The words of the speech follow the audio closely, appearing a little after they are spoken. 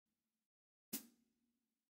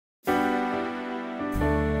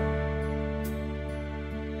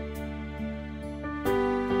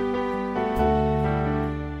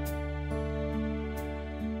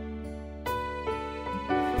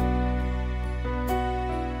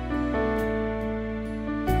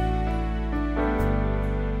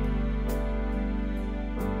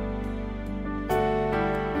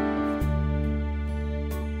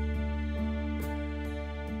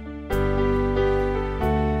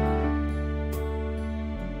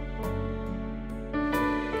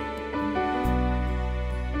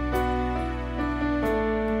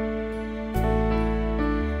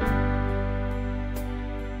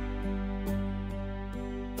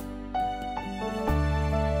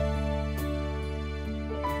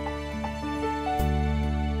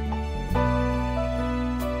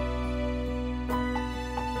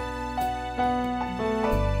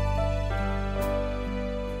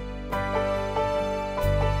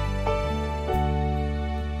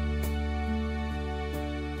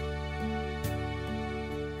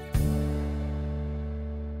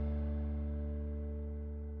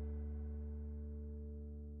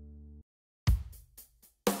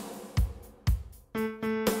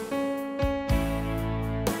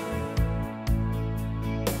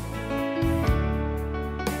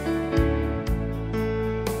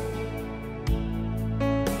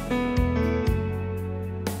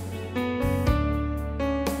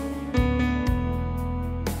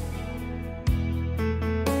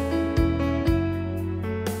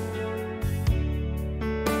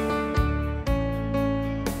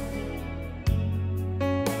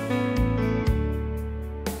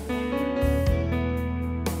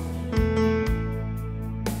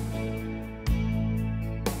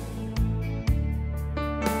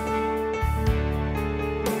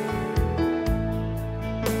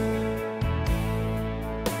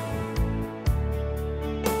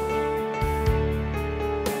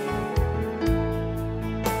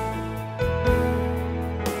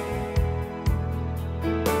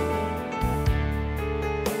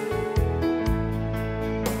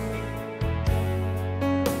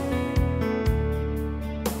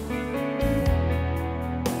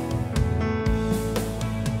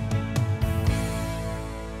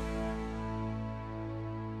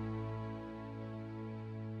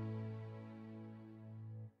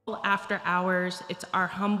after hours. It's our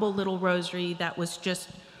humble little rosary that was just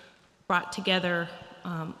brought together,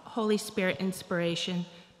 Holy Spirit inspiration,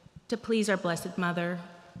 to please our Blessed Mother,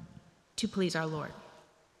 to please our Lord.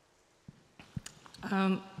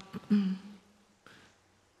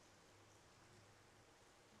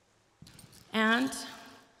 And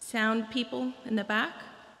sound people in the back,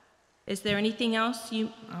 is there anything else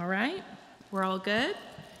all right, we're all good?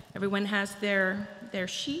 Everyone has their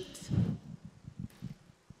sheets?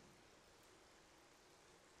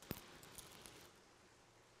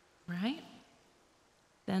 Right?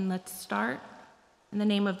 Then let's start. In the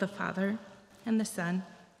name of the Father, and the Son,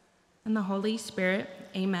 and the Holy Spirit,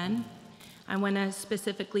 amen. I want to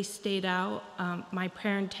specifically state out my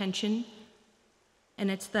prayer intention, and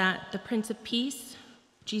it's that the Prince of Peace,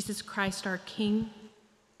 Jesus Christ our King,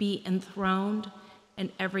 be enthroned in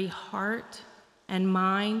every heart and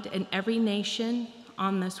mind and every nation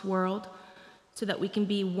on this world, so that we can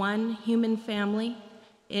be one human family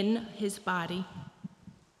in his body.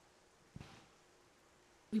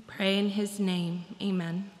 We pray in his name,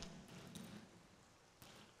 amen.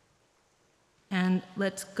 And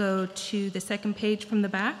let's go to the second page from the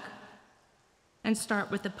back and start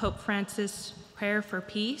with the Pope Francis prayer for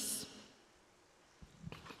peace.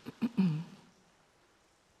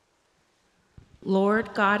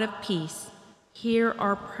 Lord God of peace, hear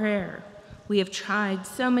our prayer. We have tried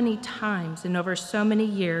so many times and over so many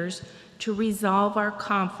years to resolve our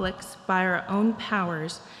conflicts by our own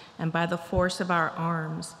powers and by the force of our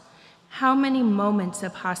arms. How many moments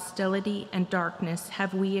of hostility and darkness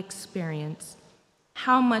have we experienced?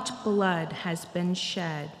 How much blood has been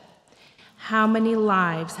shed? How many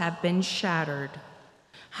lives have been shattered?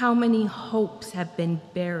 How many hopes have been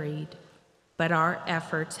buried? But our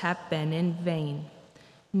efforts have been in vain.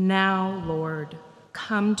 Now, Lord,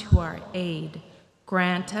 come to our aid.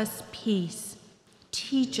 Grant us peace.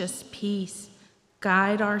 Teach us peace.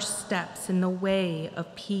 Guide our steps in the way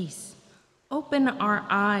of peace. Open our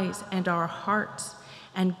eyes and our hearts,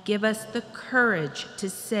 and give us the courage to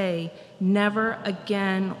say, never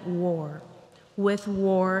again war. With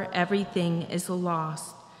war, everything is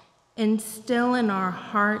lost. Instill in our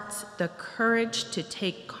hearts the courage to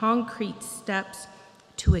take concrete steps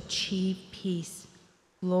to achieve peace.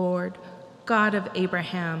 Lord, God of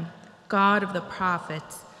Abraham, God of the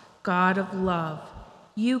prophets, God of love,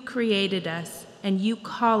 you created us, and you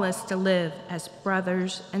call us to live as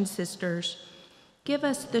brothers and sisters. Give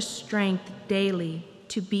us the strength daily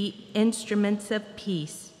to be instruments of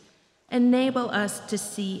peace. Enable us to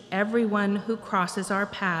see everyone who crosses our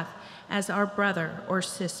path as our brother or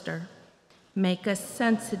sister. Make us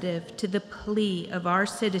sensitive to the plea of our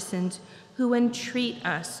citizens who entreat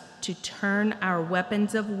us to turn our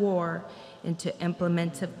weapons of war into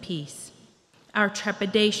implements of peace, our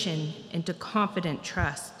trepidation into confident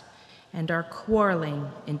trust, and our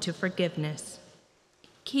quarreling into forgiveness.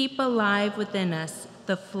 Keep alive within us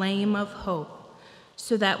the flame of hope,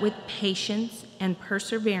 so that with patience and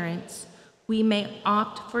perseverance we may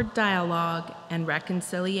opt for dialogue and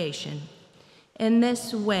reconciliation. In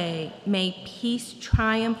this way, may peace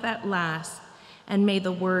triumph at last, and may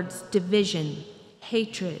the words division,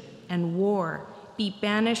 hatred, and war be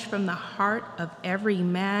banished from the heart of every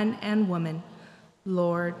man and woman.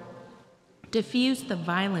 Lord, diffuse the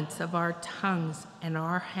violence of our tongues and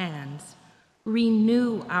our hands.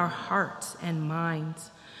 Renew our hearts and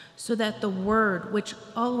minds, so that the word which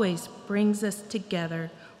always brings us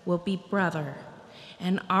together will be brother,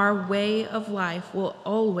 and our way of life will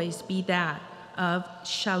always be that of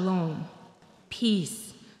shalom,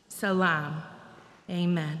 peace, salam.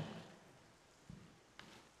 Amen.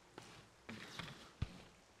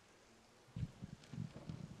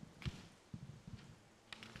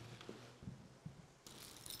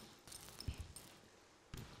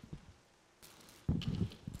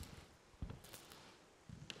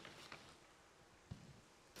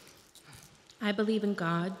 I believe in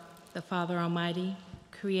God, the Father Almighty,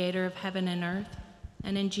 creator of heaven and earth,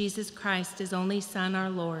 and in Jesus Christ, his only Son, our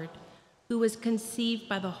Lord, who was conceived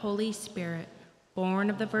by the Holy Spirit, born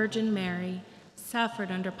of the Virgin Mary,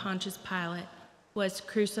 suffered under Pontius Pilate, was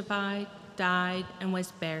crucified, died, and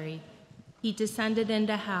was buried. He descended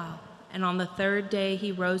into hell, and on the third day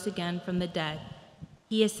he rose again from the dead.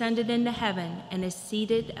 He ascended into heaven and is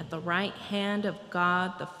seated at the right hand of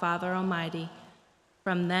God, the Father Almighty.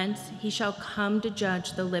 From thence he shall come to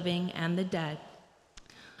judge the living and the dead.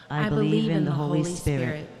 I believe in the Holy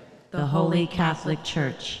Spirit, the Holy Catholic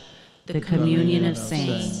Church, the communion of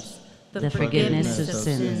saints, the forgiveness of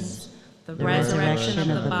sins, the resurrection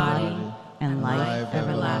of the body, and life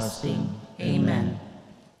everlasting. Amen.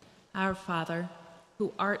 Our Father,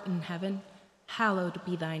 who art in heaven, Hallowed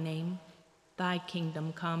be thy name. Thy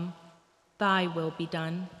kingdom come. Thy will be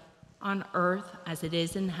done, on earth as it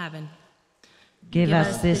is in heaven. Give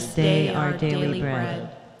us this day our daily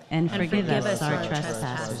bread, and forgive us our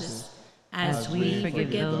trespasses, as we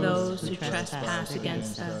forgive those who trespass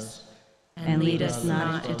against us. And lead us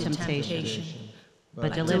not into temptation,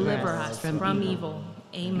 but deliver us from evil.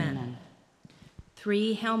 Amen.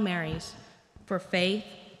 3 Hail Marys, for faith,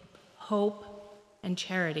 hope, and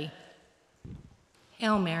charity.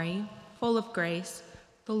 Hail Mary, full of grace,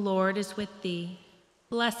 the Lord is with thee.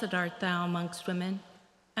 Blessed art thou amongst women,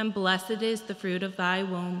 and blessed is the fruit of thy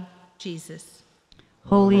womb, Jesus.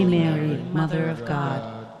 Holy Mary, Mother of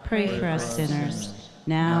God, pray for us sinners,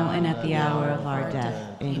 now and at the hour of our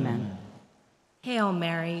death. Amen. Hail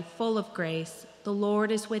Mary, full of grace, the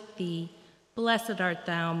Lord is with thee. Blessed art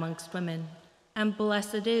thou amongst women, and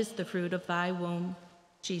blessed is the fruit of thy womb,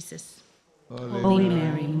 Jesus. Holy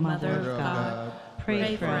Mary, Mother of God,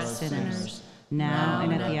 pray for us sinners, now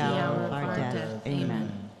and at the hour of our death.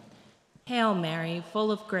 Amen. Hail Mary,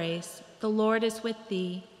 full of grace, the Lord is with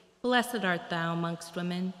thee. Blessed art thou amongst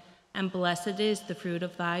women, and blessed is the fruit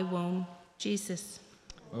of thy womb, Jesus.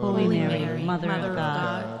 Holy Mary, Mother of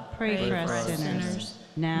God, pray for us sinners,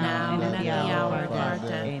 now and at the hour of our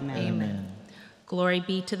death. Amen. Glory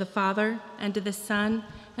be to the Father, and to the Son,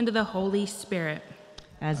 and to the Holy Spirit.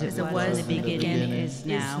 As it was in the beginning, is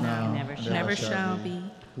now, and never shall be,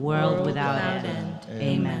 world without end.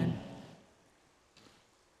 Amen.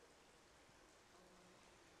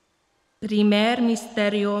 Primer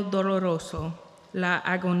misterio doloroso, la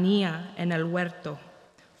agonía en el huerto.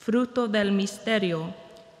 Fruto del misterio,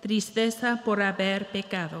 tristeza por haber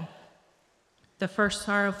pecado. The first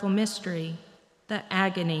sorrowful mystery, the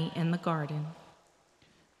agony in the garden.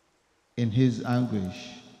 In his anguish,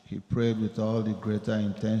 he prayed with all the greater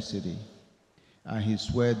intensity, and his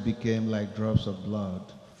sweat became like drops of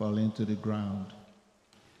blood falling to the ground.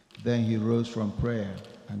 Then he rose from prayer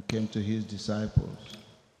and came to his disciples,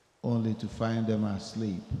 only to find them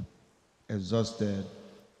asleep, exhausted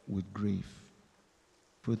with grief.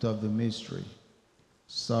 Fruit of the mystery,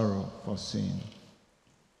 sorrow for sin.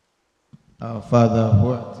 Our Father, who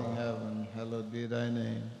art in heaven, hallowed be thy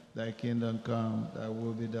name. Thy kingdom come, thy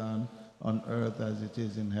will be done, on earth as it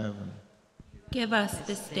is in heaven. Give us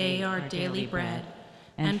this day our daily bread,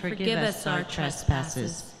 and forgive us our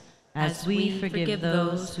trespasses, as we forgive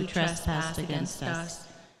those who trespass against us.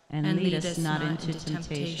 And lead us not into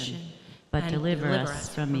temptation, but deliver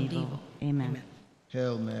us from evil. Amen.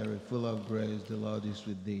 Hail Mary, full of grace, the Lord is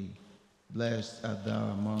with thee. Blessed art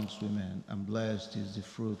thou amongst women, and blessed is the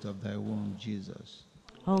fruit of thy womb, Jesus.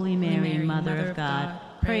 Holy Mary, Mother of God,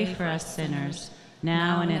 pray for us sinners,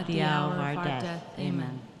 now and at the hour of our death.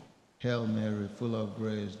 Amen. Hail Mary, full of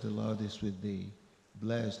grace, the Lord is with thee.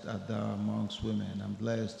 Blessed art thou amongst women, and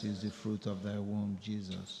blessed is the fruit of thy womb,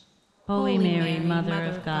 Jesus. Holy Mary, Mother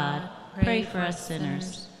of God, pray for us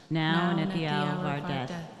sinners, now and at the hour of our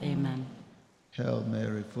death. Amen. Hail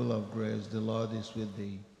Mary, full of grace, the Lord is with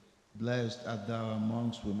thee. Blessed art thou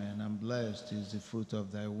amongst women, and blessed is the fruit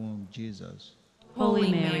of thy womb, Jesus.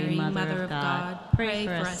 Holy Mary, Mother of God, pray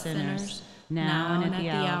for us sinners, now and at the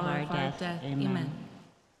hour of our death. Amen.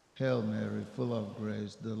 Hail Mary, full of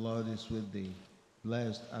grace, the Lord is with thee.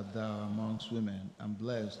 Blessed art thou amongst women, and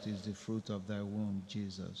blessed is the fruit of thy womb,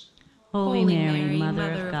 Jesus. Holy Mary,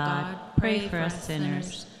 Mother of God, pray for us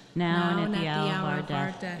sinners, now and at the hour of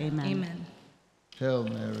our death. Amen. Hail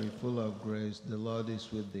Mary, full of grace, the Lord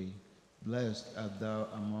is with thee. Blessed art thou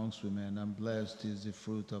amongst women, and blessed is the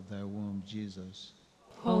fruit of thy womb, Jesus.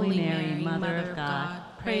 Holy Mary, Mother of God,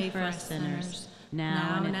 pray for us sinners,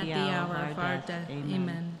 now and at the hour of our death.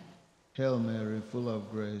 Amen. Hail Mary, full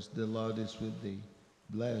of grace, the Lord is with thee.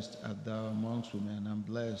 Blessed art thou amongst women, and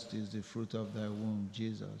blessed is the fruit of thy womb,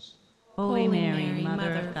 Jesus. Holy Mary,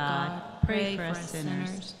 Mother of God, pray for us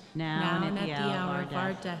sinners, now and at the hour of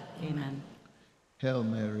our death. Amen. Hail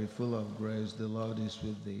Mary, full of grace, the Lord is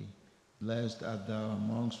with thee. Blessed art thou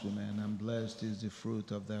amongst women, and blessed is the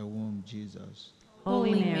fruit of thy womb, Jesus.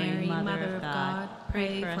 Holy Mary, Mother of God,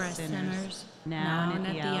 pray for us sinners, now and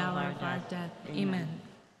at the hour of our death. Amen.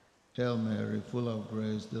 Hail Mary, full of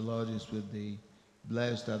grace, the Lord is with thee.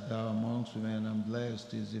 Blessed art thou amongst women, and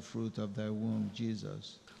blessed is the fruit of thy womb,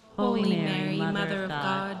 Jesus. Holy Mary, Mother of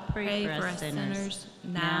God, pray for us sinners,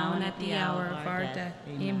 now and at the hour of our death.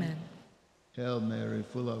 Amen. Hail Mary,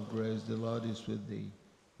 full of grace, the Lord is with thee.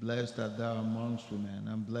 Blessed art thou amongst women,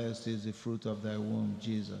 and blessed is the fruit of thy womb,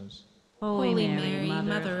 Jesus. Holy Mary,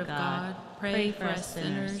 Mother of God, pray for us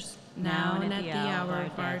sinners, now and at the hour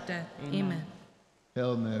of our death. Amen.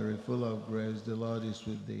 Hail Mary, full of grace, the Lord is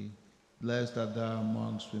with thee. Blessed art thou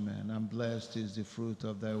amongst women, and blessed is the fruit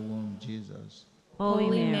of thy womb, Jesus.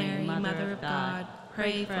 Holy Mary, Mother of God,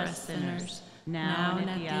 pray for us sinners, now and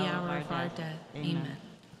at the hour of our death. Amen.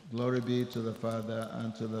 Glory be to the Father,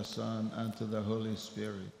 and to the Son, and to the Holy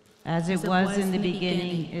Spirit. As it was in the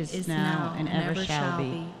beginning, is now, and ever shall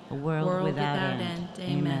be, a world without end.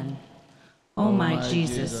 Amen. O my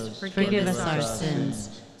Jesus, forgive us our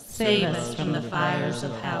sins, save us from the fires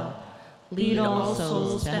of hell, lead all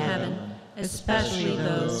souls to heaven, especially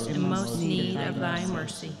those in most need of thy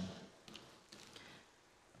mercy.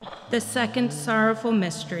 The second sorrowful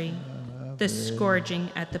mystery, the scourging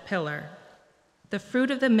at the pillar. The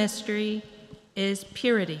fruit of the mystery is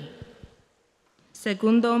purity.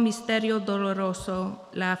 Segundo misterio doloroso,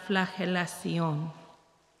 la flagelación.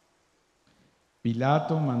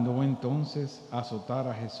 Pilato mandó entonces azotar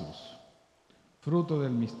a Jesús. Fruto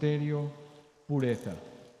del misterio, pureza.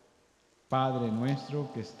 Padre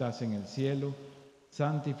nuestro que estás en el cielo,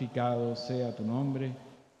 santificado sea tu nombre.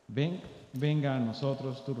 Venga a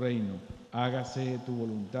nosotros tu reino. Hágase tu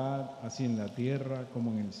voluntad, así en la tierra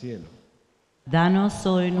como en el cielo. Danos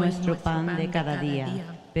hoy nuestro pan de cada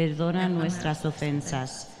día. Perdona nuestras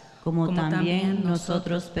ofensas, como también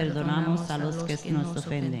nosotros perdonamos a los que nos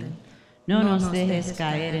ofenden. No nos dejes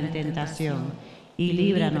caer en tentación, y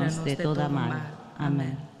líbranos de toda mal.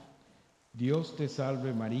 Amén. Dios te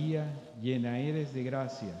salve María, llena eres de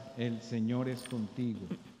gracia, el Señor es contigo.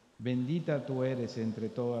 Bendita tú eres entre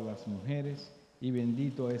todas las mujeres, y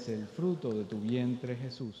bendito es el fruto de tu vientre,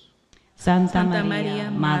 Jesús. Santa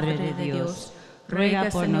María, Madre de Dios, ruega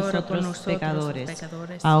por nosotros pecadores,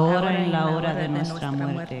 ahora y en la hora de nuestra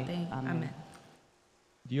muerte. Amén.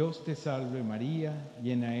 Dios te salve María,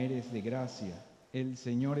 llena eres de gracia, el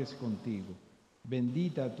Señor es contigo.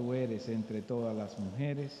 Bendita tú eres entre todas las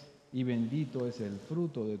mujeres, y bendito es el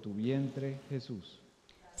fruto de tu vientre, Jesús.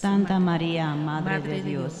 Santa María, Madre de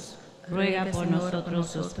Dios, ruega por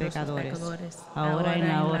nosotros los pecadores, ahora y en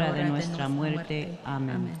la hora de nuestra muerte.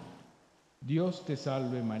 Amén. Dios te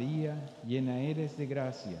salve María, llena eres de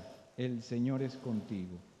gracia, el Señor es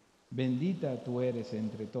contigo. Bendita tú eres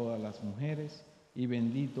entre todas las mujeres, y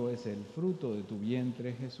bendito es el fruto de tu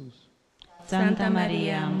vientre, Jesús. Santa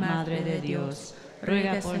María, Madre de Dios,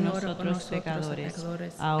 ruega por nosotros pecadores,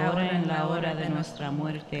 ahora y en la hora de nuestra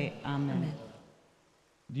muerte. Amén.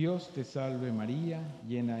 Dios te salve María,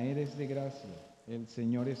 llena eres de gracia, el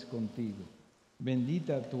Señor es contigo.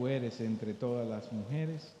 Bendita tú eres entre todas las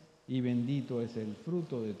mujeres, y bendito es el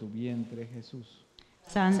fruto de tu vientre, Jesús.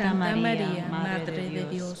 Santa María, Madre de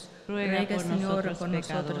Dios, ruega por nosotros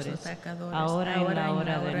pecadores, ahora y en la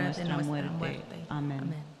hora de nuestra muerte.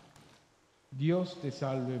 Amén. Dios te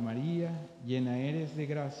salve María, llena eres de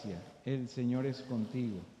gracia, el Señor es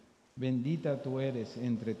contigo. Bendita tú eres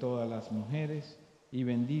entre todas las mujeres, y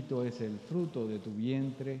bendito es el fruto de tu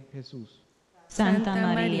vientre, Jesús. Santa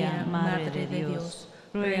María, Madre de Dios,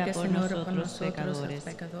 ruega por nosotros pecadores,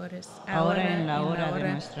 ahora y en la hora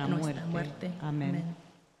de nuestra muerte. Amén.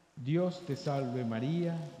 Dios te salve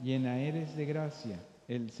María, llena eres de gracia,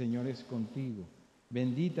 el Señor es contigo.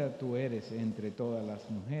 Bendita tú eres entre todas las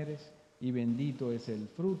mujeres, y bendito es el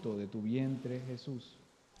fruto de tu vientre, Jesús.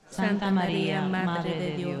 Santa María, Madre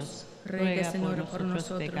de Dios, ruega por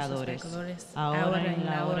nosotros pecadores, ahora y en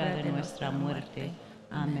la hora de nuestra muerte.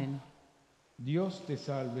 Amén. Dios te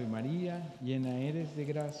salve María, llena eres de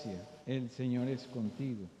gracia, el Señor es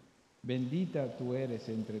contigo. Bendita tú eres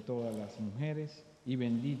entre todas las mujeres, y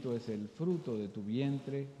bendito es el fruto de tu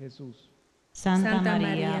vientre, Jesús. Santa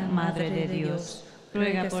María, Madre de Dios,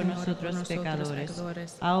 ruega por nosotros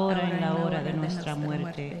pecadores, ahora y en la hora de nuestra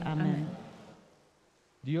muerte. Amén.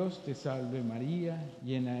 Dios te salve María,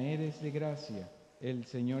 llena eres de gracia, el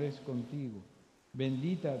Señor es contigo.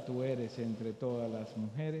 Bendita tú eres entre todas las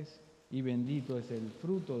mujeres, y bendito es el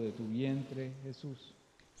fruto de tu vientre, Jesús.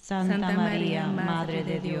 Santa María, Madre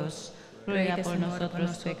de Dios, ruega por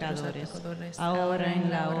nosotros pecadores, ahora y en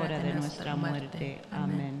la hora de nuestra muerte.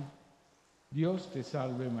 Amén. Dios te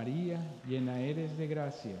salve María, llena eres de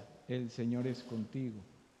gracia, el Señor es contigo.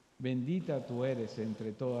 Bendita tú eres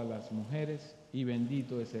entre todas las mujeres, y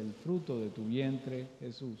bendito es el fruto de tu vientre,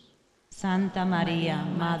 Jesús. Santa María,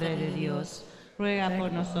 Madre de Dios, ruega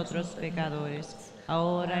por nosotros pecadores,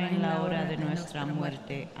 ahora y en la hora de nuestra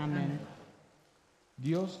muerte. Amén.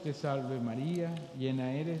 Dios te salve María,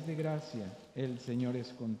 llena eres de gracia, el Señor es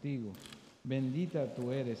contigo. Bendita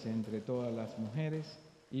tú eres entre todas las mujeres,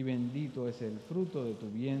 y bendito es el fruto de tu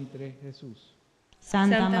vientre, Jesús.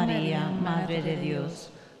 Santa María, Madre de Dios,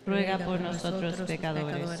 ruega por nosotros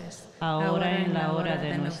pecadores, ahora y en la hora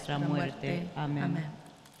de nuestra muerte. Amén.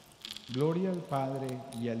 Gloria al Padre,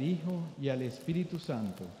 y al Hijo, y al Espíritu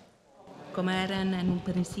Santo. como era en un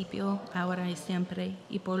principio, ahora y siempre,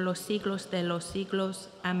 y por los siglos de los siglos.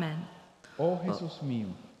 Amén. Oh Jesús mío,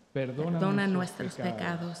 Perdona nuestros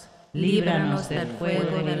pecados, líbranos líbranos del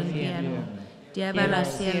fuego del infierno, lleva al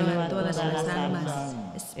cielo a todas las almas,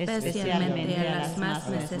 especialmente a las más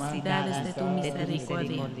necesidades de tu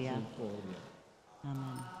misericordia.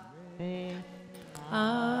 Amén.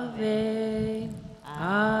 Ave,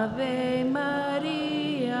 Ave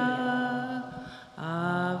María,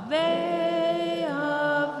 Ave,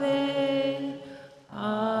 Ave,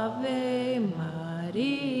 Ave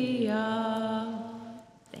María.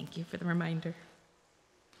 Thank you for the reminder.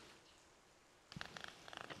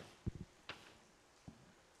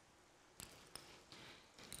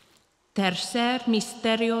 Tercer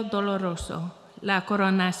misterio doloroso, la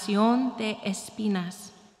coronación de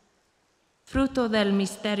espinas. Fruto del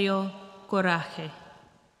misterio, coraje.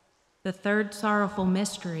 The third sorrowful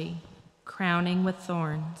mystery, crowning with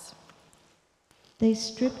thorns. They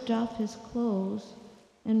stripped off his clothes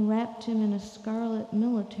and wrapped him in a scarlet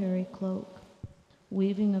military cloak.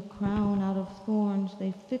 Weaving a crown out of thorns,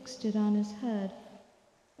 they fixed it on his head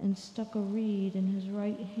and stuck a reed in his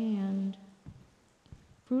right hand.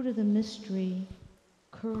 Fruit of the mystery,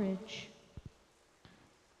 courage.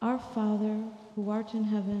 Our Father, who art in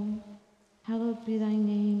heaven, hallowed be thy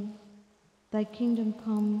name. Thy kingdom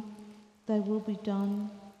come, thy will be done,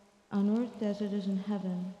 on earth as it is in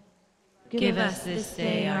heaven. Give us this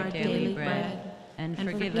day our daily bread, and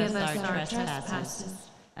forgive us our trespasses,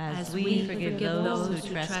 as we forgive those who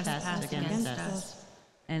trespass against us.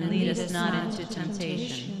 And lead us not into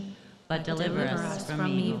temptation, but deliver us from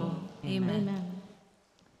evil. Amen. Amen.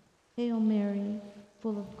 Hail Mary,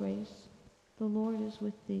 full of grace, the Lord is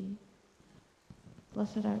with thee.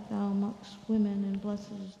 Blessed art thou amongst women, and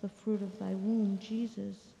blessed is the fruit of thy womb,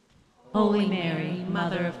 Jesus. Holy Mary,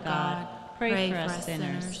 Mother of God, pray for us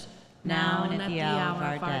sinners, now and at the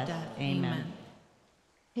hour of our death. Amen.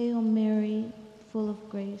 Hail Mary, full of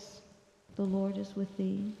grace, the Lord is with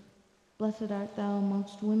thee. Blessed art thou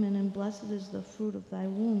amongst women, and blessed is the fruit of thy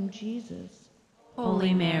womb, Jesus.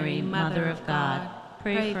 Holy Mary, Mother of God,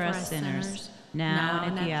 pray for us sinners, now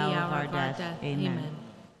and at the hour of our death. Amen.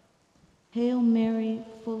 Hail Mary,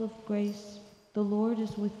 full of grace, the Lord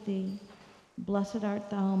is with thee. Blessed art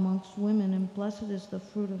thou amongst women, and blessed is the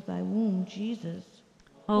fruit of thy womb, Jesus.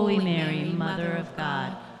 Holy Mary, Mother of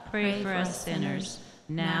God, pray for us sinners,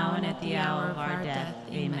 now and at the hour of our death.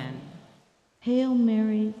 Amen. Hail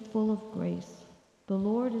Mary, full of grace, the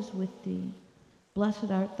Lord is with thee.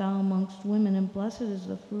 Blessed art thou amongst women, and blessed is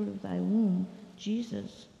the fruit of thy womb,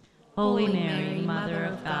 Jesus. Holy Mary, Mother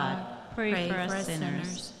of God, pray for us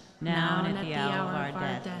sinners, now and at the hour of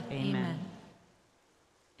our death. Amen.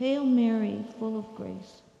 Hail Mary, full of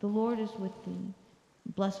grace, the Lord is with thee.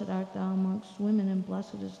 Blessed art thou amongst women, and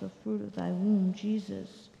blessed is the fruit of thy womb,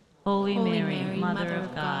 Jesus. Holy Mary, Mother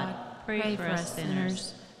of God, pray for us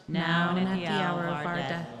sinners, now and at the hour of our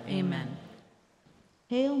death. Amen.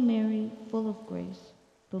 Hail Mary, full of grace,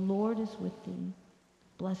 the Lord is with thee.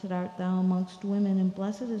 Blessed art thou amongst women, and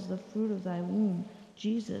blessed is the fruit of thy womb,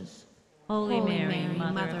 Jesus. Holy Mary,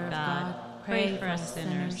 Mother of God, pray for us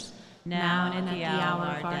sinners, now and at the hour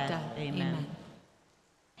of our death. Amen.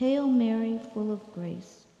 Hail Mary, full of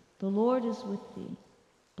grace, the Lord is with thee.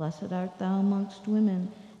 Blessed art thou amongst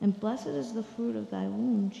women, and blessed is the fruit of thy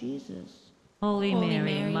womb, Jesus. Holy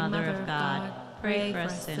Mary, Mother of God, pray for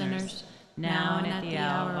us sinners, now and at the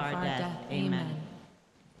hour of our death. Amen.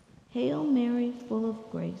 Hail Mary, full of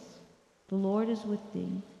grace, the Lord is with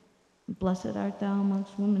thee. Blessed art thou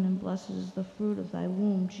amongst women, and blessed is the fruit of thy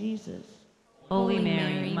womb, Jesus. Holy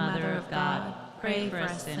Mary, Mother of God, pray for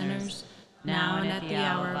us sinners, now and at the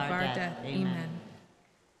hour of our death. Amen.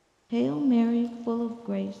 Hail Mary, full of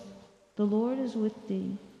grace, the Lord is with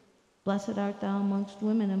thee. Blessed art thou amongst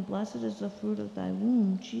women, and blessed is the fruit of thy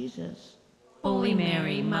womb, Jesus. Holy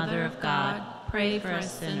Mary, Mother of God, pray for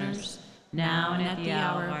us sinners, now and at the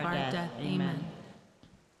hour of our death. Amen.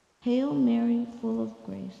 Hail Mary, full of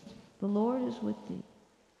grace, the Lord is with thee.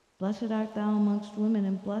 Blessed art thou amongst women,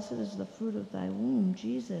 and blessed is the fruit of thy womb,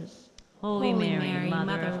 Jesus. Holy Mary,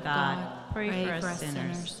 Mother of God, pray for us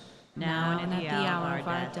sinners, now and at the hour of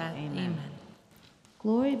our death. Amen.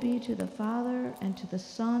 Glory be to the Father, and to the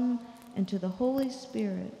Son, and to the Holy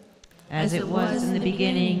Spirit. As it was in the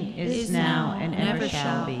beginning, is now, and ever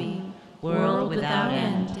shall be, world without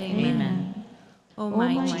end. Amen. O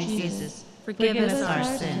my Jesus, forgive us our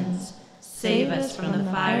sins, save us from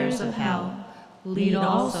the fires of hell, lead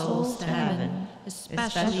all souls to heaven,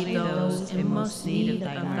 especially those in most need of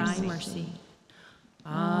thy mercy.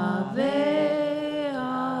 Ave,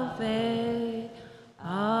 Ave,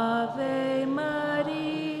 Ave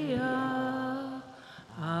Maria.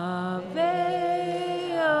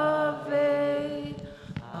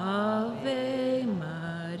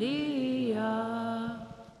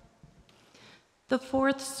 The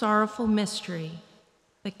fourth sorrowful mystery,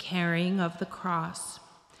 the carrying of the cross.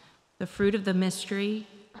 The fruit of the mystery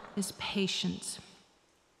is patience.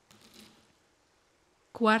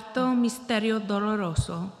 Cuarto misterio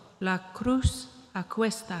doloroso, la cruz a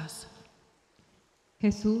cuestas.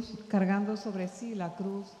 Jesús, cargando sobre sí la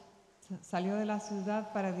cruz, salió de la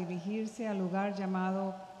ciudad para dirigirse al lugar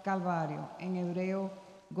llamado Calvario, en hebreo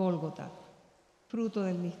Gólgota. Fruto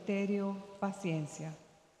del misterio, paciencia.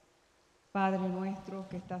 Padre nuestro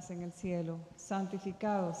que estás en el cielo,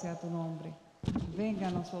 santificado sea tu nombre. Venga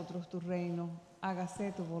a nosotros tu reino,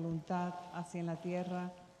 hágase tu voluntad, así en la tierra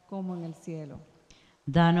como en el cielo.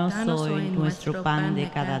 Danos hoy nuestro pan de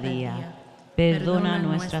cada día. Perdona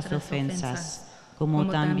nuestras ofensas, como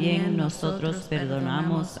también nosotros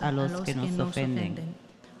perdonamos a los que nos ofenden.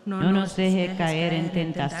 No nos deje caer en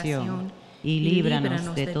tentación y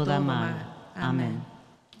líbranos de toda mal. Amén.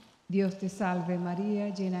 Dios te salve María,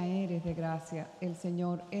 llena eres de gracia, el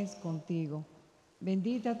Señor es contigo.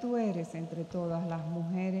 Bendita tú eres entre todas las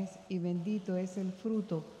mujeres y bendito es el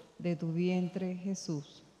fruto de tu vientre,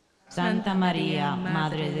 Jesús. Santa María,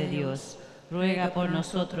 Madre de Dios, ruega por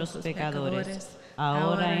nosotros pecadores,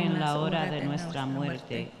 ahora y en la hora de nuestra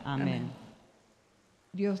muerte. Amén.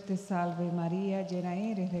 Dios te salve María, llena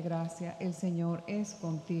eres de gracia, el Señor es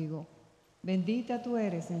contigo. Bendita tú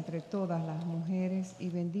eres entre todas las mujeres y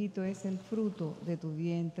bendito es el fruto de tu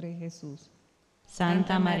vientre, Jesús.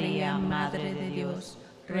 Santa María, Madre de Dios,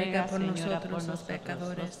 ruega por nosotros los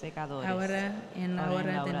pecadores, ahora y en la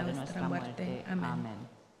hora de nuestra muerte. Amén.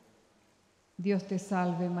 Dios te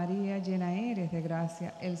salve María, llena eres de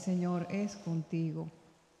gracia, el Señor es contigo.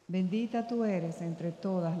 Bendita tú eres entre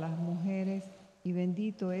todas las mujeres y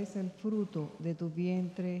bendito es el fruto de tu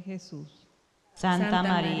vientre, Jesús. Santa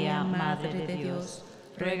María, Madre de Dios,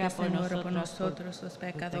 ruega por nosotros los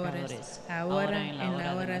pecadores, ahora y en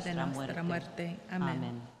la hora de nuestra muerte.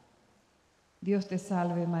 Amén. Dios te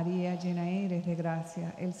salve María, llena eres de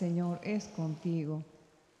gracia, el Señor es contigo.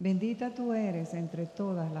 Bendita tú eres entre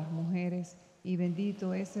todas las mujeres y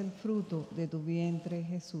bendito es el fruto de tu vientre,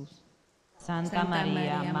 Jesús. Santa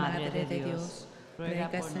María, Madre de Dios, ruega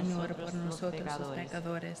Señor por nosotros los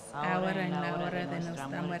pecadores, ahora y en la hora de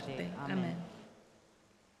nuestra muerte. Amén.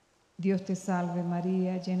 Dios te salve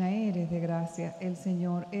María, llena eres de gracia, el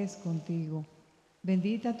Señor es contigo.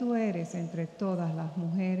 Bendita tú eres entre todas las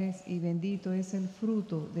mujeres y bendito es el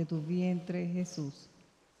fruto de tu vientre, Jesús.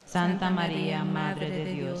 Santa María, Madre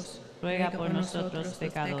de Dios, ruega por nosotros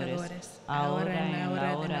pecadores, ahora y en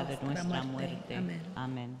la hora de nuestra muerte.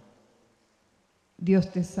 Amén.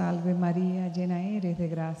 Dios te salve María, llena eres de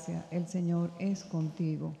gracia, el Señor es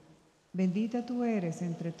contigo. Bendita tú eres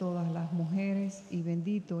entre todas las mujeres y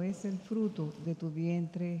bendito es el fruto de tu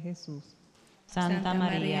vientre, Jesús. Santa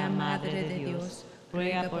María, Madre de Dios,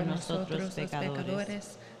 ruega por nosotros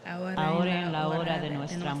pecadores, ahora y en la hora de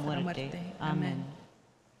nuestra muerte. Amén.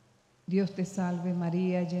 Dios te salve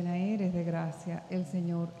María, llena eres de gracia, el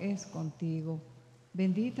Señor es contigo.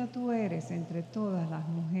 Bendita tú eres entre todas las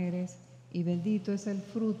mujeres y bendito es el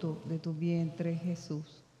fruto de tu vientre,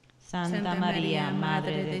 Jesús. Santa María,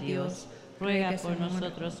 Madre de Dios, ruega por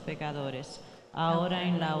nosotros pecadores, ahora y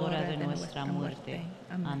en la hora de nuestra muerte.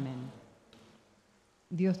 Amén.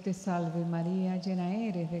 Dios te salve María, llena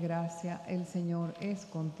eres de gracia, el Señor es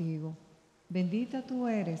contigo. Bendita tú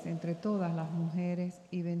eres entre todas las mujeres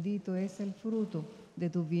y bendito es el fruto de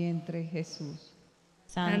tu vientre, Jesús.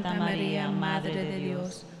 Santa María, Madre de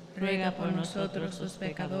Dios, ruega por nosotros los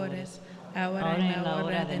pecadores, ahora y en la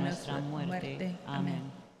hora de nuestra muerte.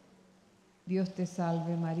 Amén. Dios te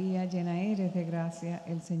salve María, llena eres de gracia,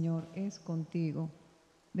 el Señor es contigo.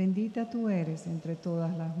 Bendita tú eres entre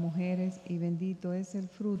todas las mujeres y bendito es el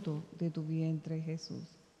fruto de tu vientre, Jesús.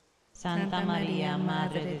 Santa María,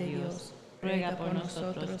 Madre de Dios, ruega por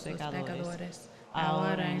nosotros los pecadores,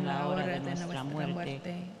 ahora y en la hora de nuestra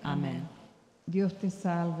muerte. Amén. Dios te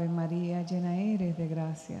salve María, llena eres de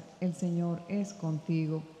gracia, el Señor es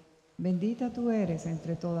contigo. Bendita tú eres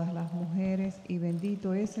entre todas las mujeres y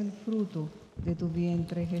bendito es el fruto de tu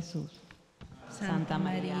vientre, Jesús. Santa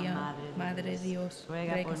María, Madre de Dios,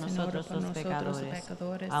 ruega por nosotros los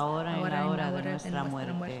pecadores, ahora y en la hora de nuestra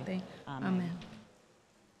muerte. Amén.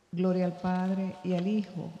 Gloria al Padre, y al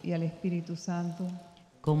Hijo, y al Espíritu Santo.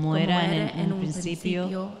 Como era en un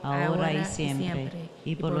principio, ahora y siempre,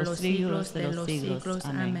 y por los siglos de los siglos.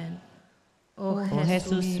 Amén. Oh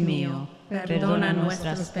Jesús mío, perdona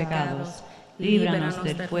nuestros pecados, líbranos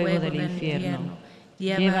del fuego del infierno,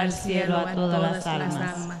 lleva al cielo a todas las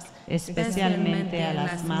almas, especialmente a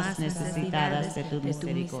las más necesitadas de tu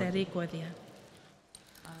misericordia.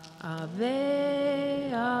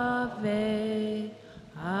 Ave, ave,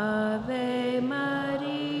 ave María.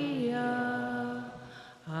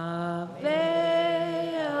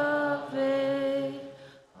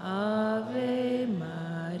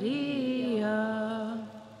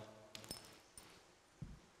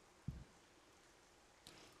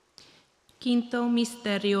 Quinto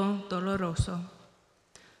misterio doloroso,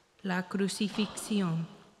 la crucifixión.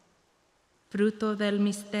 Fruto del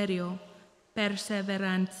misterio,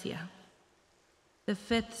 perseverancia. The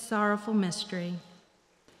fifth sorrowful mystery,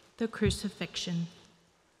 the crucifixion.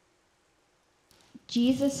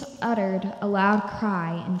 Jesus uttered a loud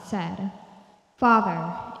cry and said,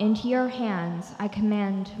 "Father, into your hands I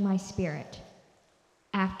commend my spirit."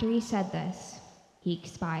 After he said this, he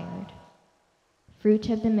expired.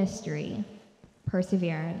 Fruit of the mystery,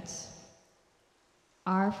 perseverance.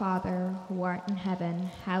 Our Father, who art in heaven,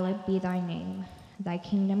 hallowed be thy name. Thy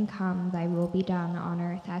kingdom come, thy will be done on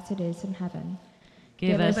earth as it is in heaven.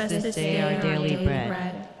 Give us this day our daily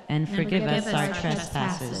bread, and forgive us our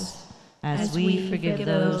trespasses, as we forgive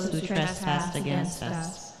those who trespass against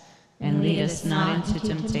us. And lead us not into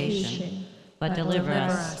temptation, but deliver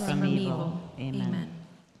us from evil. Amen.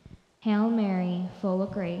 Hail Mary, full of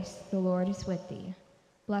grace, the Lord is with thee.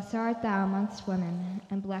 Blessed art thou amongst women,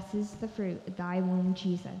 and blessed is the fruit of thy womb,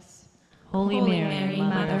 Jesus. Holy Mary,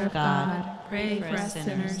 Mother of God, pray for us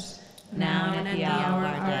sinners, now and at the hour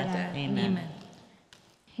of our death. Amen.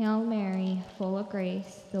 Hail Mary, full of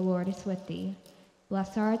grace, the Lord is with thee.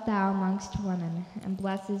 Blessed art thou amongst women, and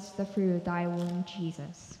blessed is the fruit of thy womb,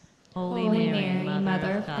 Jesus. Holy Mary,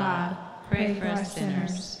 Mother of God, pray for us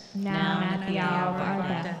sinners, now and at the hour of our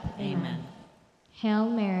death. Amen. Hail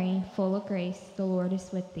Mary, full of grace, the Lord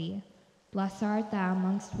is with thee. Blessed art thou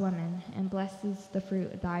amongst women, and blessed is the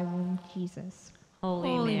fruit of thy womb, Jesus.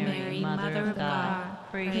 Holy Mary, Mother of God,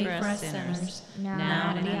 pray for us sinners, now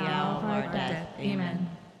and at the hour of our death. Amen.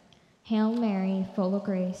 Hail Mary, full of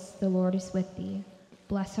grace, the Lord is with thee.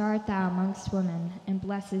 Blessed art thou amongst women, and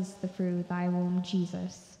blessed is the fruit of thy womb,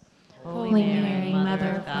 Jesus. Holy Mary,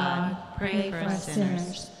 Mother of God, pray for us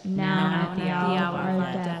sinners, now and at the hour of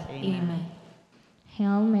our death. Amen.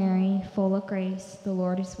 Hail Mary, full of grace, the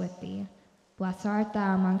Lord is with thee. Blessed art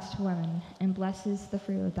thou amongst women, and blessed is the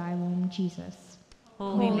fruit of thy womb, Jesus.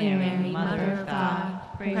 Holy Mary, Mother of God,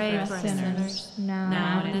 pray for us sinners,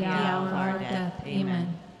 now and at the hour of our death.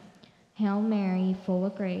 Amen. Hail Mary, full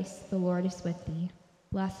of grace, the Lord is with thee.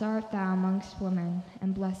 Blessed art thou amongst women,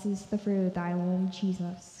 and blessed is the fruit of thy womb,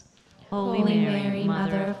 Jesus. Holy Mary,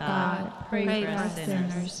 Mother of God, pray for us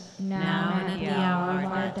sinners, now and at the hour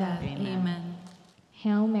of our death. Amen.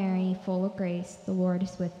 Hail Mary, full of grace, the Lord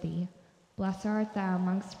is with thee. Blessed art thou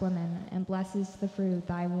amongst women, and blessed is the fruit of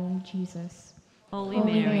thy womb, Jesus. Holy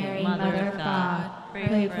Mary, Mother of God,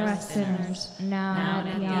 pray for us sinners, now and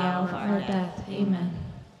at the hour of our death. Amen.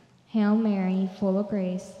 Hail Mary, full of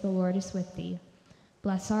grace, the Lord is with thee.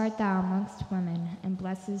 Blessed art thou amongst women, and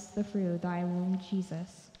blessed is the fruit of thy womb,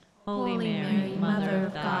 Jesus. Holy Mary, Mother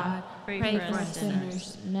of God, pray for us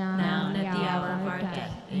sinners, now and at the hour of our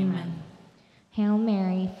death. Amen. Hail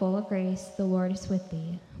Mary, full of grace, the Lord is with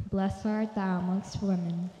thee. Blessed art thou amongst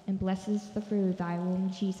women, and blessed is the fruit of thy womb,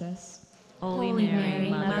 Jesus. Holy Mary,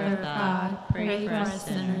 Mother of God, pray for us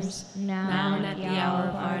sinners, now and at the hour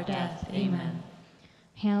of our death. Amen.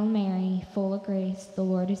 Hail Mary, full of grace, the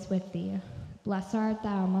Lord is with thee. Blessed art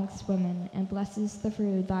thou amongst women, and blessed is the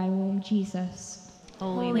fruit of thy womb, Jesus.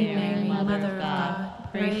 Holy Mary, Mother of God,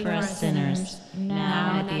 pray for us sinners,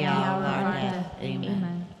 now and at the hour of our death.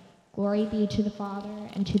 Amen. Glory be to the Father,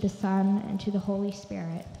 and to the Son, and to the Holy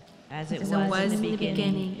Spirit. As it was in the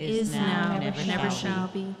beginning, is now, and ever shall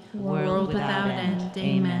be, world without end.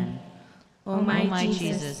 Amen. O my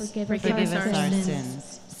Jesus, forgive us our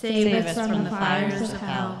sins, save us from the fires of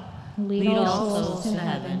hell, lead all souls to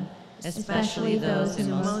heaven, especially those in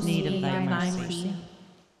most need of thy mercy.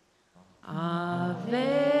 Ave,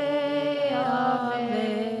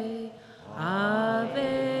 Ave,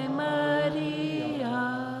 Ave Maria,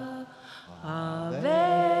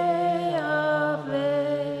 Ave,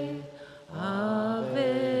 Ave,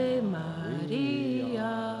 Ave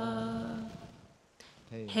Maria.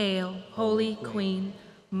 Hail, Holy Queen,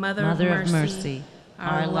 Mother of Mercy,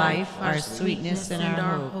 our life, our sweetness, and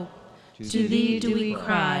our hope. To thee do we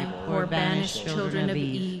cry, poor banished children of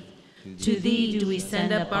Eve. To thee do we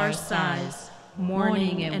send up our sighs,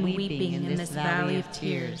 mourning and weeping in this valley of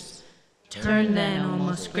tears. Turn then, O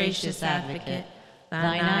most gracious Advocate,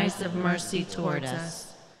 thine eyes of mercy towards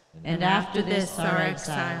us, and after this our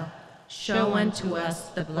exile, show unto us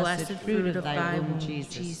the blessed fruit of thy womb,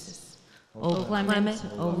 Jesus. O clement,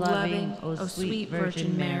 O loving, O sweet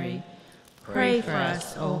Virgin Mary, pray for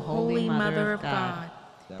us, O Holy Mother of God,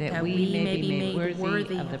 that we may be made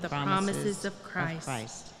worthy of the promises of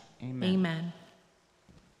Christ. Amen.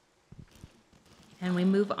 And we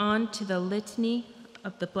move on to the Litany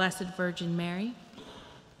of the Blessed Virgin Mary.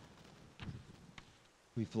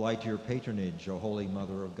 We fly to your patronage, O Holy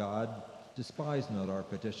Mother of God. despise not our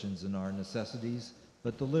petitions and our necessities,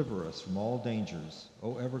 but deliver us from all dangers,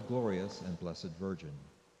 O ever glorious and blessed Virgin.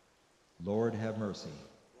 Lord, have mercy.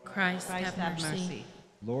 Christ, have mercy.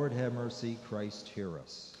 Lord, have mercy. Christ, hear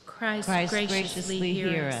us. Christ, graciously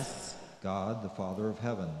hear us. God, the Father of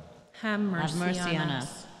heaven, Have mercy on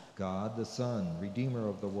us. God, the Son, Redeemer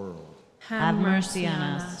of the world, Have mercy on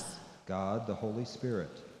us. God, the Holy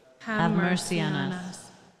Spirit, Have mercy on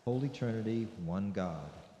us. Holy Trinity, one God.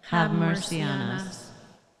 Have mercy on us.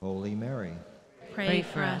 Holy Mary, Pray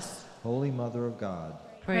for us. Holy Mother of God,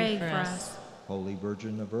 Pray for us. Holy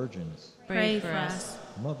Virgin of Virgins, Pray for us.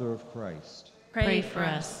 Mother of Christ, Pray for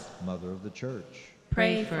us. Mother of the Church,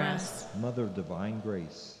 Pray for us. Mother of divine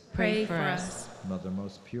grace, Pray for us. Mother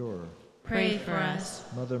most pure, Pray for us.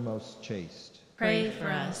 Mother most chaste, Pray for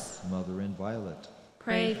us. Mother inviolate,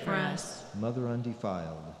 Pray for us. Mother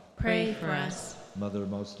undefiled, Pray for us. Mother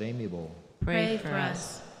most amiable, Pray for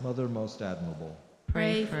us. Mother most admirable,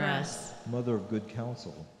 Pray for us. Mother of good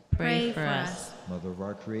counsel, Pray for us. Mother of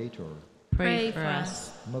our Creator, Pray for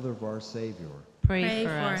us. Mother of our Savior, Pray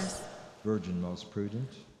for us. Virgin most prudent,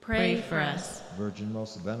 Pray for us. Virgin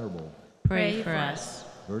most venerable, Pray for us.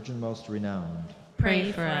 Virgin most renowned,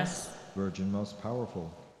 Pray for us. Virgin most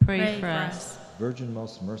powerful, Pray for us. Virgin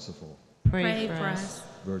most merciful, Pray for us.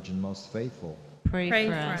 Virgin most faithful, Pray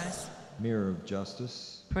for us. Mirror of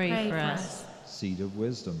justice, Pray for us. Seat of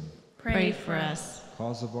wisdom, Pray for us.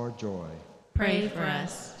 cause of our joy, Pray for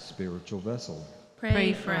us. spiritual vessel,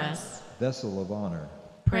 Pray for us. vessel of honor,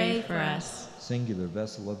 Pray for us. singular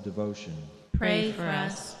vessel of devotion, Pray for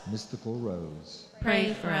us. mystical rose,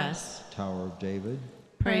 Pray for us. Tower of David,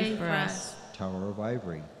 Pray for us. Tower of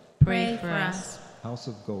ivory, Pray for us. House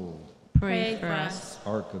of gold, Pray for us.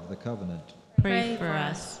 Ark of the covenant, Pray for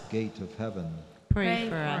us. Gate of heaven, Pray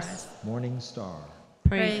for us. morning star,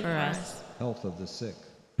 Pray for us. health of the sick,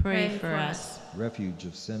 Pray for us. refuge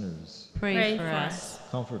of sinners, Pray for us.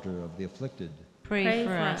 comforter of the afflicted, Pray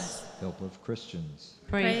for us. help of Christians,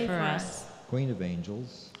 Pray for us. Queen of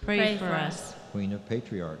angels, Pray for us. Queen of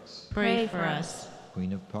patriarchs, Pray for us.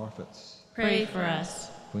 Queen of prophets, Pray for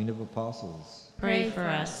us. Queen of apostles, Pray for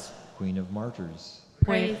us. Queen of martyrs,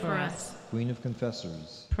 Pray for us. Queen of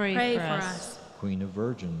confessors, Pray for us. Queen of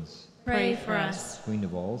virgins, Pray for us. Queen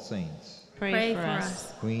of all saints, Pray for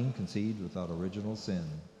us. Queen conceived without original sin,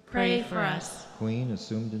 Pray for us. Queen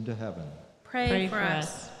assumed into heaven, Pray for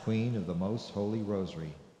us. Queen of the most holy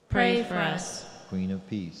rosary, Pray for us. Queen of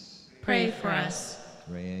peace, Pray for us.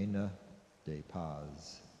 Reina de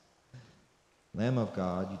paz. Lamb of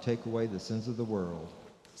God, you take away the sins of the world.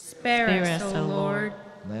 Spare us, O Lord.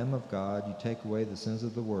 Lamb of God, you take away the sins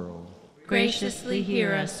of the world. Graciously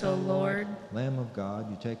hear us, O Lord. Lamb of God,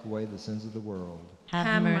 you take away the sins of the world.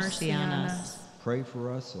 Have mercy on us, Pray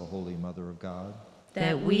for us, O Holy Mother of God.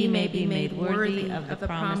 that we may be made worthy of the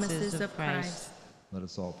promises of Christ. Let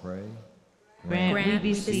us all pray. Grant, we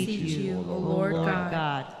beseech you, O O Lord Lord God,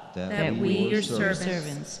 God, that we, your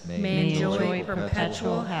servants, may enjoy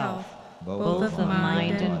perpetual health, both of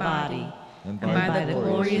mind and body, and by the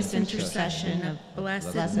glorious intercession of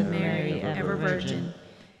Blessed Mary, ever Virgin,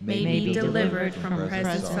 may be delivered from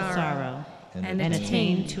present sorrow and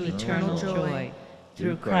attain to eternal joy.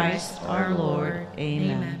 Through Christ our Lord.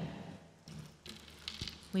 Amen.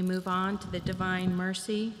 We move on to the Divine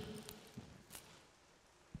Mercy.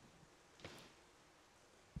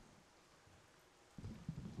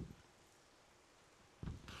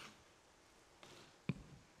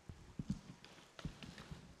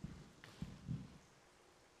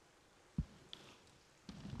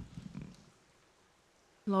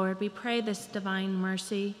 Lord, we pray this divine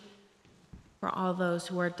mercy for all those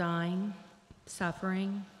who are dying,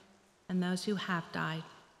 suffering, and those who have died.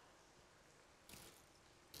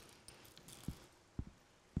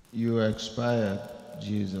 You expired,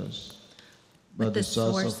 Jesus, but the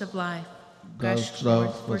source of life, God's gushed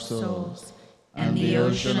love forth for for souls, and and the the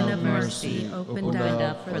ocean ocean of of mercy opened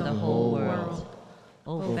up for the whole world.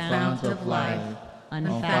 O fount of life,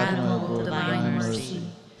 unfathomable divine mercy,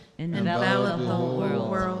 envelop the whole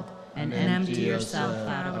world and empty yourself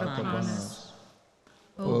out upon us.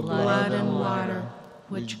 O blood and water,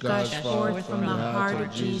 which gush forth from the heart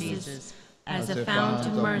of Jesus as a fount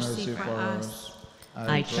of mercy for us,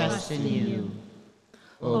 I trust in you.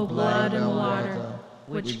 O blood and water,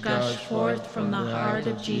 which gush forth from the heart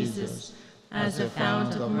of Jesus as a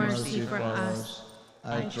fount of mercy for us,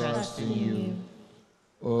 I trust in you.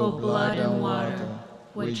 O blood and water,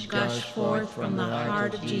 which gush forth from the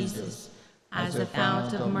heart of Jesus as a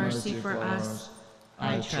fount of mercy for us,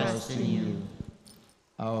 I trust in you.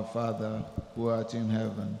 Our Father, who art in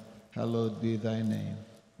heaven, hallowed be thy name.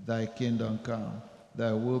 Thy kingdom come,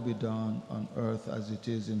 thy will be done on earth as it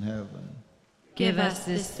is in heaven. Give us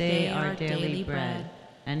this day our daily bread,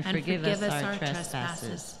 and forgive us our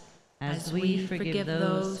trespasses, as we forgive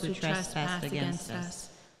those who trespass against us.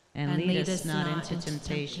 And lead us not into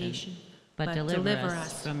temptation, but deliver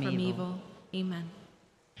us from evil. Amen.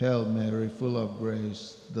 Hail Mary, full of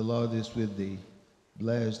grace, the Lord is with thee.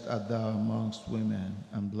 Blessed art thou amongst women,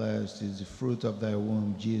 and blessed is the fruit of thy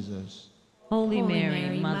womb, Jesus. Holy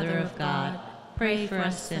Mary, Mother of God, pray for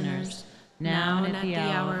us sinners, now and at the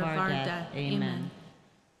hour of our death. Amen.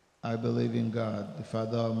 I believe in God, the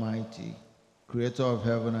Father Almighty, creator of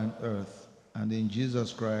heaven and earth, and in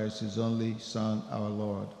Jesus Christ, his only Son, our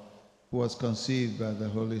Lord, who was conceived by the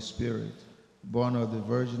Holy Spirit, born of the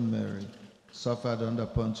Virgin Mary, suffered under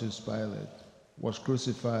Pontius Pilate, was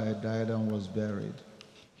crucified, died, and was buried.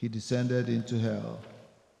 He descended into hell.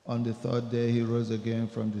 On the third day he rose again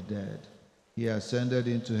from the dead. He ascended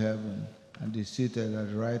into heaven and is seated at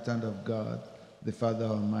the right hand of God, the Father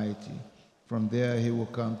Almighty. From there he will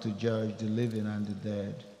come to judge the living and the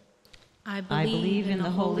dead. I believe in the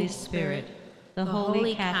Holy Spirit, the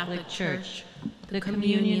Holy Catholic Church, the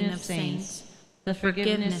communion of saints, the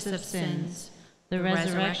forgiveness of sins, the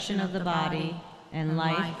resurrection of the body, and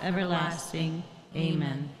life everlasting.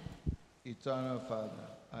 Amen. Eternal Father,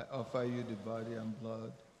 I offer you the body and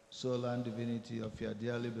blood, soul and divinity of your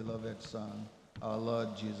dearly beloved Son, our Lord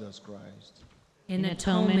Jesus Christ, In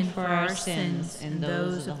atonement for our sins and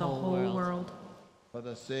those of the whole world, for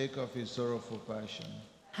the sake of his sorrowful passion,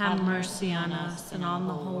 have mercy on us and on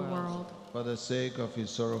the whole world. for the sake of his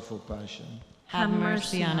sorrowful passion, Have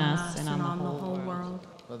mercy on us and on the whole world.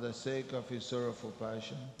 for the sake of his sorrowful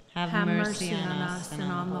passion, Have mercy on us and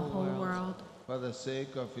on the whole world. for the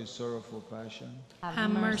sake of his sorrowful passion, Have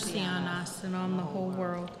mercy on us and on the whole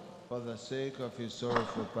world. for the sake of his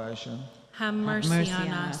sorrowful passion, Have mercy on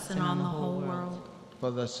us and on the whole world.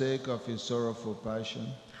 for the sake of his sorrowful passion,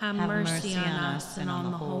 Have mercy on us and on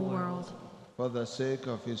the whole world. for the sake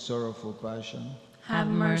of his sorrowful passion, Have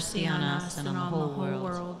mercy on us and on the whole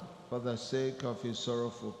world. for the sake of his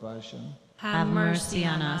sorrowful passion, Have mercy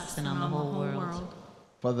on us and on the whole world.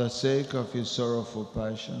 for the sake of his sorrowful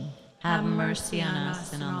passion, Have mercy on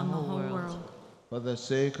us and on the whole world. for the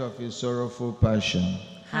sake of his sorrowful passion.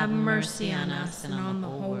 Have mercy on us and on the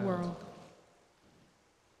whole world.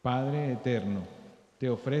 Padre eterno, te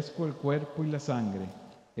ofrezco el cuerpo y la sangre,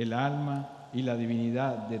 el alma y la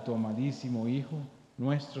divinidad de tu amadísimo Hijo,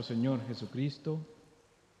 nuestro Señor Jesucristo,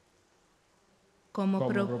 Como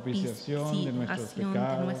propiciación de nuestros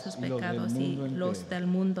pecados y los del mundo los entero. del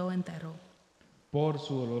mundo entero. Por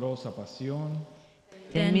su dolorosa pasión,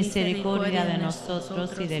 Ten misericordia de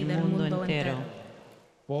nosotros y del mundo entero.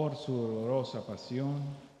 por su dolorosa pasión,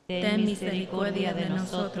 Ten misericordia de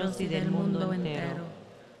nosotros y del mundo entero.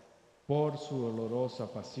 por su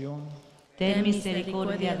dolorosa pasión, Ten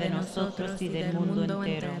misericordia de nosotros y del mundo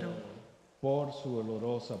entero. por su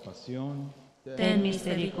dolorosa pasión, Ten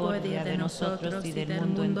misericordia de nosotros y del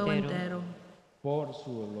mundo entero. por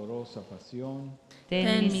su dolorosa pasión,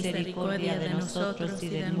 Ten misericordia de nosotros y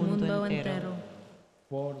del mundo entero.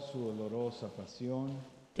 por su dolorosa pasión,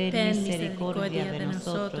 Ten misericordia de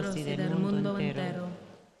nosotros y del mundo entero.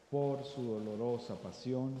 por su dolorosa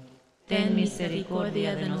pasión, Ten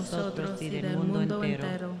misericordia de nosotros y del mundo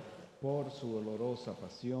entero. por su dolorosa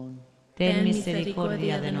pasión, Ten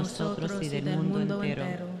misericordia de nosotros y del mundo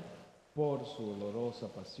entero. por su dolorosa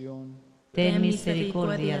pasión, Ten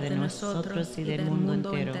misericordia de nosotros y del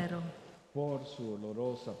mundo entero. por su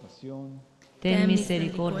dolorosa pasión, Ten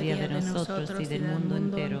misericordia de nosotros y del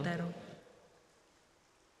mundo entero.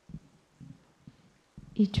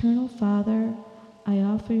 Eternal Father, I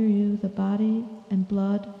offer you the body and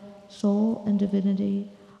blood, soul and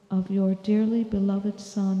divinity of your dearly beloved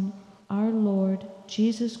Son, our Lord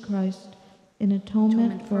Jesus Christ, in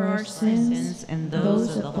atonement for our sins and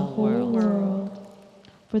those of the whole world,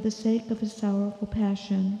 for the sake of his sorrowful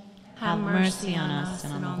passion, Have mercy on us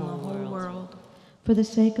and on the whole world. for the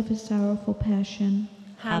sake of his sorrowful passion,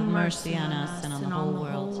 Have mercy on us and on the whole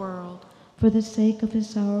world. for the sake of his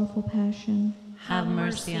sorrowful passion, Have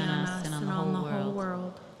mercy on us and on the whole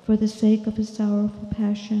world. for the sake of his sorrowful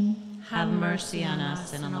passion, Have mercy on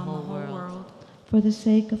us and on the whole world. for the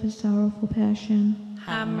sake of his sorrowful passion,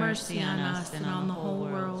 Have mercy on us and on the whole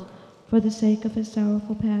world. for the sake of his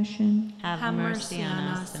sorrowful passion, Have mercy on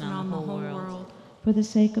us and on the whole world. for the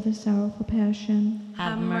sake of his sorrowful passion,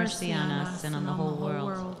 Have mercy on us and on the whole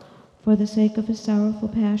world. for the sake of his sorrowful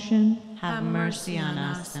passion, Have mercy on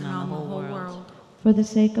us and on the whole world. for the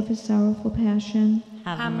sake of his sorrowful passion,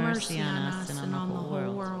 Have mercy on us and on the whole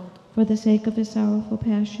world. for the sake of his sorrowful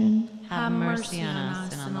passion, Have mercy on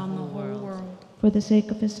us and on the whole world. For the sake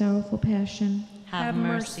of his sorrowful passion, have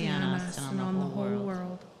mercy on us and on the whole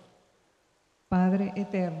world. Padre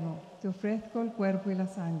eterno, te ofrezco el cuerpo y la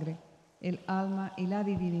sangre, el alma y la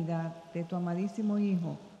divinidad de tu amadísimo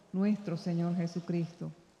Hijo, nuestro Señor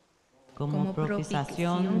Jesucristo, Como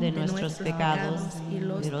propiciación de nuestros pecados y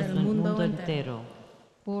los del mundo entero.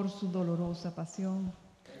 por su dolorosa pasión,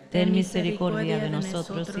 Ten misericordia de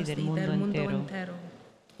nosotros y del mundo entero.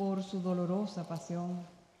 por su dolorosa pasión,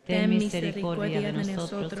 Ten misericordia de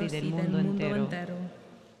nosotros y del mundo entero.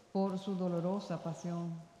 por su dolorosa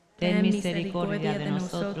pasión, Ten misericordia de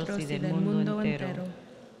nosotros y del mundo entero.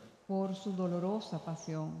 por su dolorosa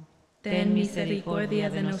pasión, Ten misericordia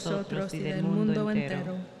de nosotros y del mundo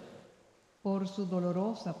entero. por su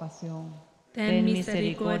dolorosa pasión, Ten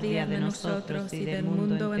misericordia de nosotros y del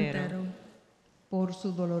mundo entero. por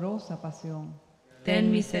su dolorosa pasión,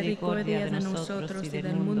 Ten misericordia de nosotros y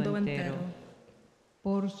del mundo entero.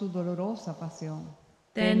 por su dolorosa pasión,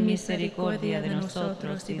 Ten misericordia de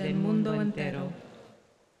nosotros y del mundo entero.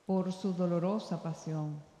 por su dolorosa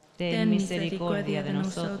pasión, Ten misericordia de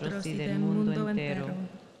nosotros y del mundo entero.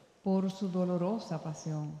 por su dolorosa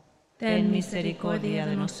pasión, Ten misericordia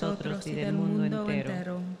de nosotros y del mundo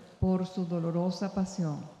entero. por su dolorosa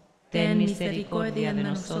pasión, Ten misericordia de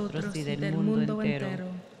nosotros y del mundo entero.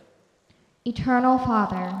 Eternal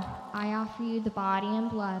Father, I offer you the body and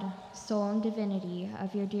blood, soul and divinity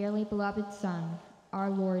of your dearly beloved Son, our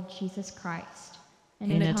Lord Jesus Christ,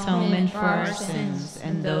 In atonement for our sins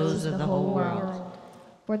and those of the whole world.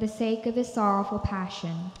 For the sake of his sorrowful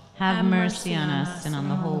passion, Have mercy on us and on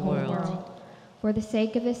the whole world. for the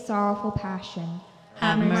sake of his sorrowful passion,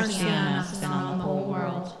 Have mercy on us and on the whole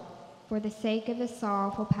world. for the sake of his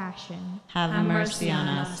sorrowful passion, Have mercy on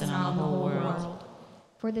us and on the whole world.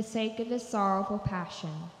 for the sake of his sorrowful passion,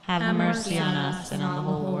 Have mercy on us and on the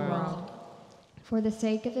whole world. for the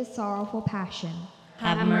sake of his sorrowful passion,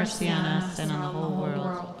 Have mercy on us and on the whole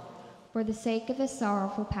world. for the sake of his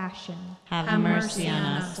sorrowful passion, Have mercy on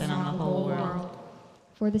us and on the whole world.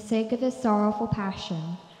 for the sake of his sorrowful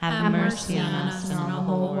passion, Have mercy on us and on the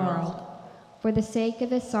whole world. for the sake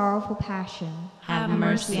of his sorrowful passion, Have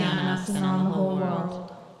mercy on us and on the whole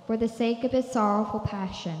world. for the sake of his sorrowful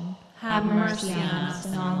passion, Have mercy on us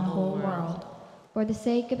and on the whole world. for the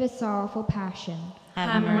sake of his sorrowful passion,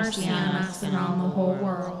 Have mercy on us and on the whole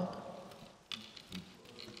world.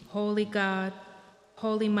 Holy God,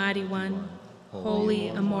 Holy Mighty One, Holy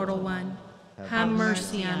Immortal One, have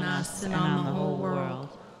mercy on us and on the whole world.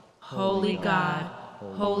 Holy God,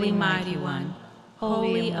 Holy Mighty One,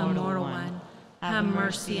 Holy Immortal One, have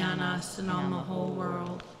mercy on us and on the whole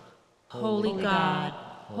world. Holy God,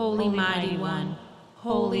 Holy Mighty One,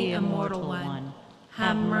 Holy Immortal One,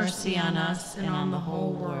 have mercy on us and on the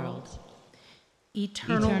whole world.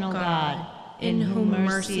 Eternal God, in whom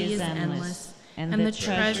mercy is endless, and the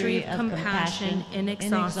treasury of compassion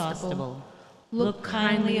inexhaustible, look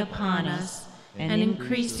kindly upon us and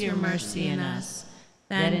increase your mercy in us,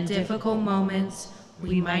 that in difficult moments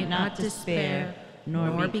we might not despair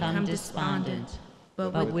nor become despondent,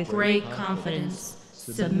 but with great confidence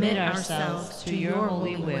submit ourselves to your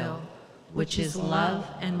holy will, which is love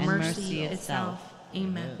and mercy itself.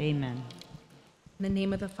 Amen. Amen. In the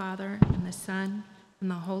name of the Father, and the Son, and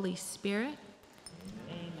the Holy Spirit.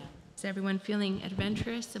 Amen. Is everyone feeling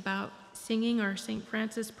adventurous about singing our St.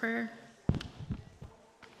 Francis prayer?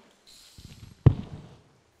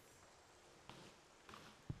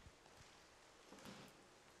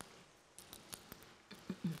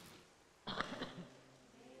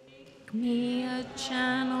 Make me a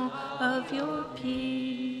channel of your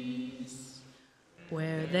peace.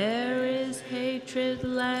 Where there is hatred,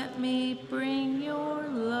 let me bring your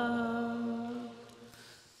love.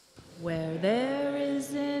 Where there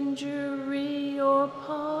is injury, your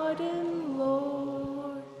pardon,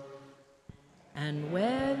 Lord. And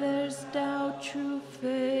where there's doubt, true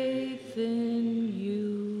faith in you.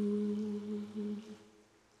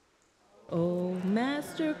 O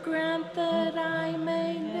Master, grant that I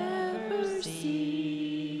may never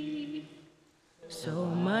see so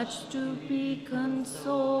much to be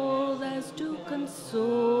consoled as to console,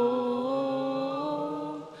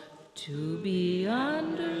 to be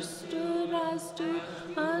understood as to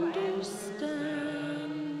understand,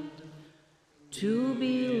 to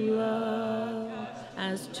be loved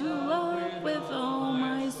as to love with all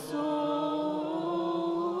my soul.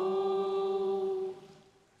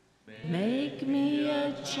 Make me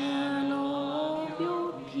a channel of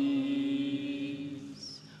your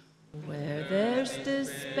peace. Where there's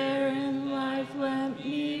despair in life, let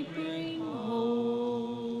me bring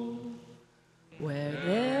hope. Where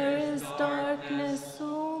there is darkness,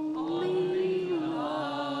 only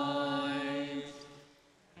light.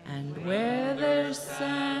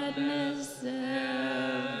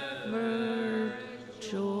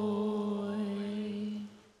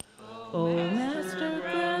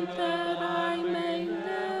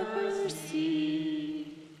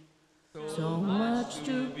 So much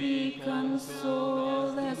to be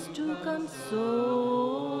consoled as to console,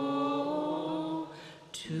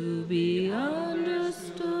 to be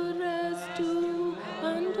understood as to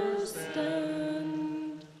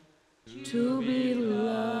understand, to be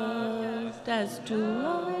loved as to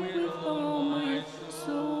love with all my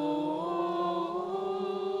soul.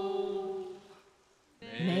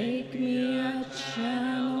 Make me a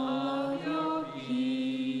channel of your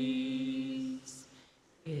peace.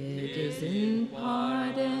 It is in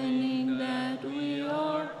pardoning that we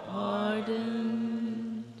are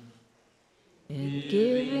pardoned, in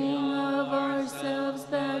giving of ourselves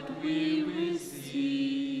that we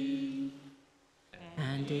receive,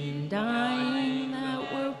 and in dying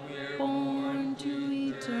that we're born to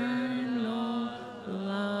eternal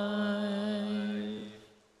life.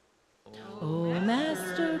 O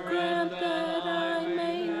Master, grant that I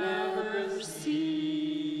may never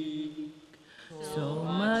seek so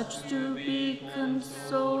much to be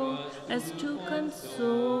consoled as to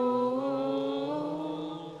console,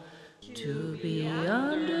 to be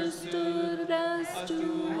understood as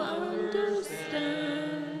to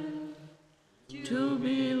understand, to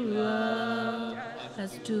be loved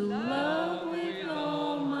as to love with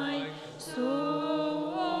all my soul.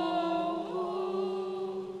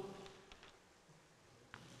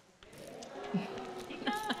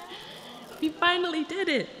 We finally did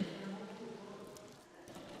it.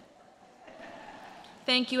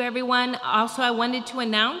 Thank you, everyone. Also, I wanted to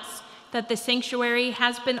announce that the sanctuary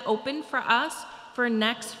has been open for us for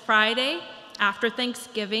next Friday after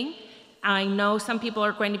Thanksgiving. I know some people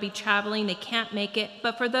are going to be traveling, they can't make it,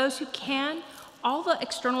 but for those who can, all the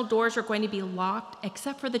external doors are going to be locked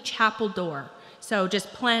except for the chapel door. So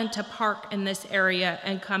just plan to park in this area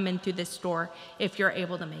and come in through this door if you're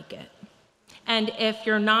able to make it. And if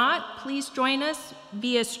you're not, please join us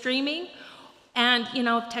via streaming. And,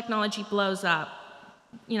 if technology blows up,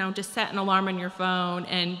 just set an alarm on your phone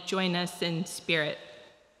and join us in spirit.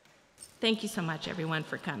 Thank you so much, everyone,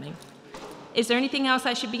 for coming. Is there anything else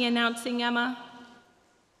I should be announcing, Emma?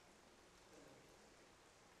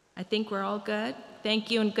 I think we're all good.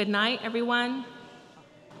 Thank you and good night, everyone.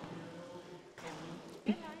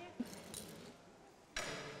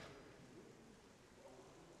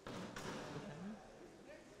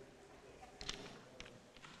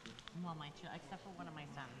 Well, except for one of my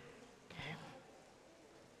sons.